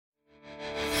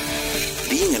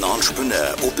Being an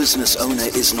entrepreneur or business owner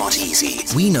is not easy.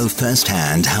 We know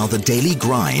firsthand how the daily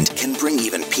grind can bring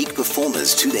even peak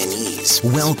performers to their knees.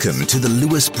 Welcome to the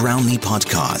Lewis Brownlee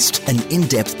Podcast, an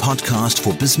in-depth podcast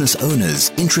for business owners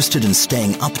interested in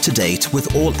staying up to date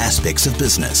with all aspects of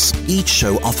business. Each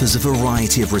show offers a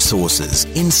variety of resources,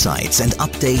 insights, and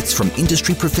updates from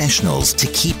industry professionals to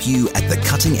keep you at the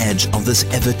cutting edge of this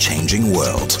ever-changing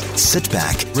world. Sit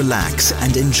back, relax,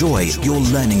 and enjoy your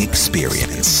learning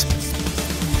experience.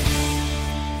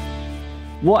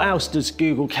 What else does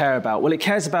Google care about? Well, it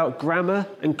cares about grammar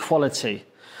and quality.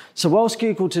 So whilst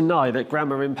Google deny that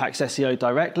grammar impacts SEO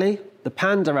directly, the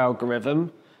Panda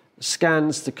algorithm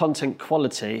scans the content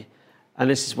quality, and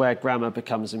this is where grammar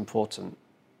becomes important.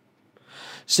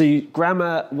 So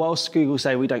grammar, whilst Google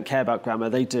say we don't care about grammar,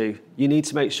 they do. You need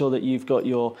to make sure that you've got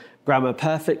your grammar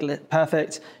perfect.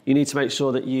 You need to make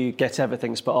sure that you get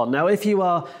everything spot on. Now, if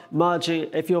you're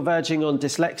verging on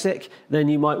dyslexic, then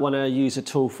you might want to use a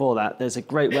tool for that. There's a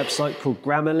great website called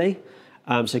Grammarly,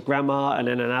 so grammar and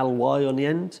then an ly on the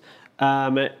end.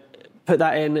 Put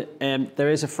that in. There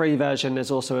is a free version.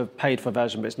 There's also a paid for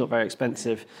version, but it's not very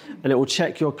expensive. And it will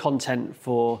check your content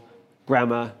for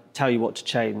grammar, tell you what to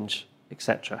change,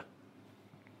 etc.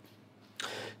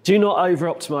 Do not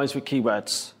over-optimize with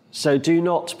keywords. So do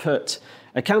not put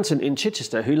accountant in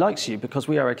Chichester who likes you because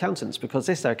we are accountants, because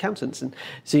they're accountants. And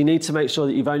so you need to make sure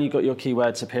that you've only got your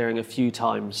keywords appearing a few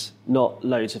times, not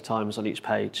loads of times on each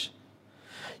page.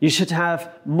 You should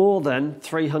have more than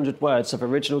 300 words of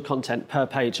original content per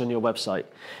page on your website.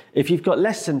 If you've got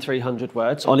less than 300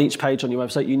 words on each page on your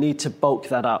website, you need to bulk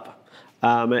that up.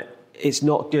 It's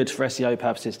not good for SEO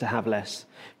purposes to have less.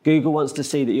 Google wants to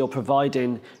see that you're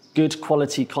providing good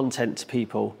quality content to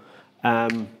people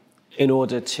in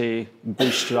order to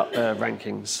boost your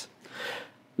rankings.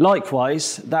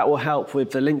 Likewise, that will help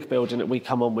with the link building that we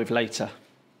come on with later.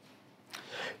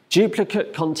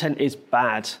 Duplicate content is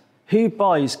bad. Who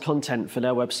buys content for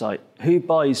their website? Who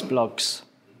buys blogs?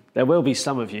 There will be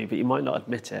some of you, but you might not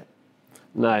admit it.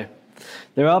 No.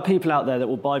 There are people out there that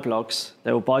will buy blogs,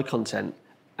 they will buy content,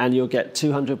 and you'll get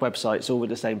 200 websites all with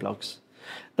the same blogs.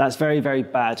 That's very, very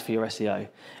bad for your SEO.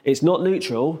 It's not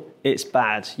neutral, it's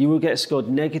bad. You will get scored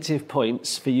negative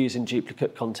points for using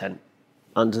duplicate content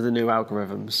under the new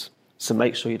algorithms. So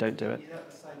make sure you don't do it. Is that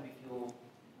the same if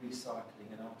you're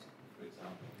recycling an article, for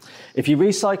example? If you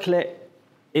recycle it,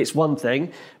 it's one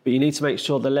thing, but you need to make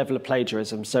sure the level of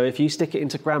plagiarism. So if you stick it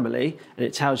into Grammarly and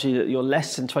it tells you that you're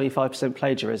less than 25%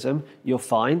 plagiarism, you're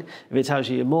fine. If it tells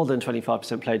you you're more than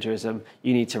 25% plagiarism,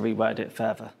 you need to reword it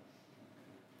further.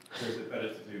 So is it better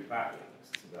to do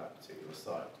backlinks to that particular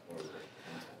site, or is it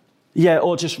content? Yeah,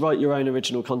 or just write your own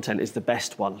original content is the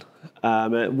best one.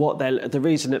 The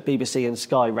reason that BBC and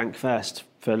Sky rank first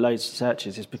for loads of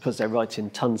searches is because they're writing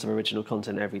tons of original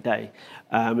content every day.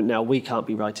 Now, we can't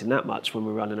be writing that much when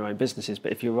we're running our own businesses,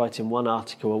 but if you're writing one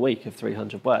article a week of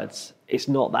 300 words, it's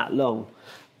not that long.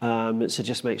 So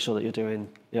just make sure that you're doing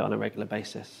it on a regular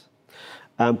basis.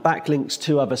 Backlinks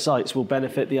to other sites will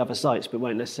benefit the other sites, but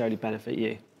won't necessarily benefit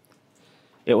you.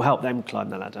 It will help them climb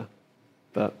the ladder.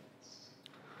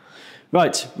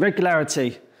 Right,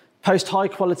 regularity. Post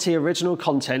high-quality original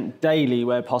content daily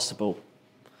where possible.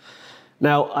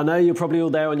 Now, I know you're probably all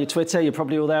there on your Twitter, you're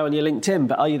probably all there on your LinkedIn,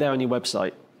 but are you there on your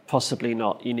website? Possibly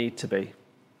not. You need to be.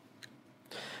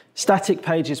 Static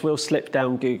pages will slip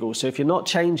down Google. So if you're not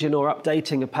changing or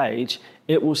updating a page,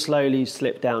 it will slowly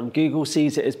slip down. Google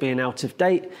sees it as being out of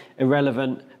date,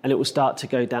 irrelevant, and it will start to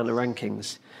go down the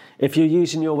rankings. If you're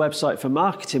using your website for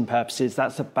marketing purposes,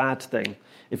 that's a bad thing.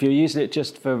 If you're using it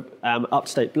just for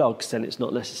up-to-date blogs, then it's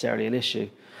not necessarily an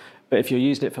issue. But if you're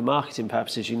using it for marketing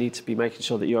purposes, you need to be making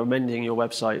sure that you're amending your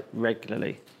website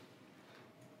regularly.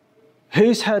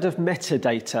 Who's heard of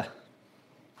metadata?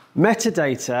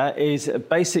 Metadata is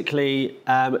basically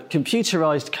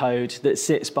computerized code that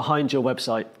sits behind your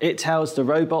website. It tells the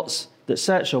robots that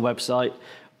search your website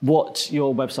what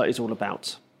your website is all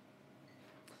about.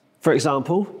 For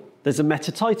example, there's a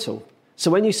meta title.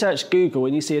 So when you search Google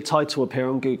and you see a title appear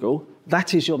on Google,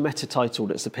 that is your meta title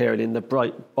that's appearing in the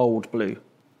bright, bold blue.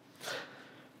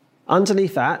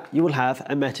 Underneath that, you will have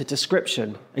a meta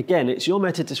description. Again, it's your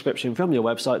meta description from your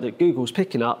website that Google's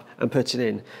picking up and putting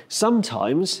in.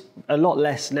 Sometimes, a lot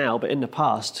less now, but in the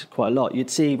past, quite a lot,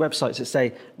 you'd see websites that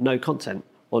say no content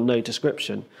or no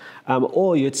description.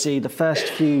 Or you'd see the first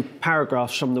few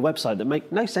paragraphs from the website that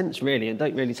make no sense really and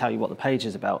don't really tell you what the page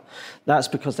is about. That's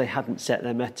because they hadn't set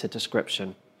their meta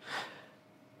description.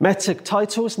 Meta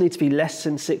titles need to be less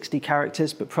than 60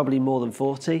 characters, but probably more than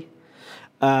 40.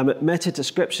 Meta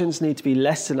descriptions need to be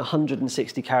less than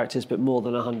 160 characters, but more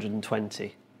than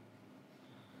 120.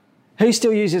 Who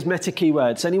still uses meta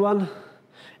keywords? Anyone?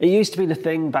 It used to be the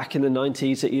thing back in the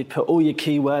 90s that you'd put all your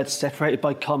keywords separated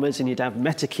by commas and you'd have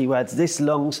meta keywords this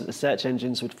long so the search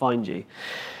engines would find you.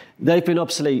 They've been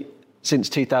obsolete since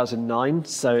 2009,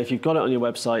 so if you've got it on your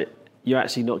website, you're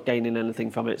actually not gaining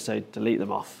anything from it, so delete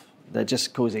them off. They're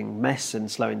just causing mess and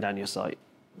slowing down your site,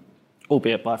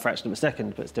 albeit by a fraction of a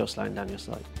second, but still slowing down your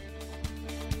site.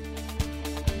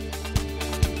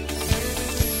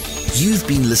 You've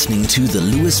been listening to the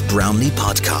Lewis Brownlee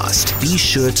podcast. Be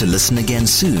sure to listen again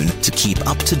soon to keep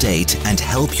up to date and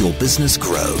help your business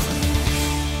grow.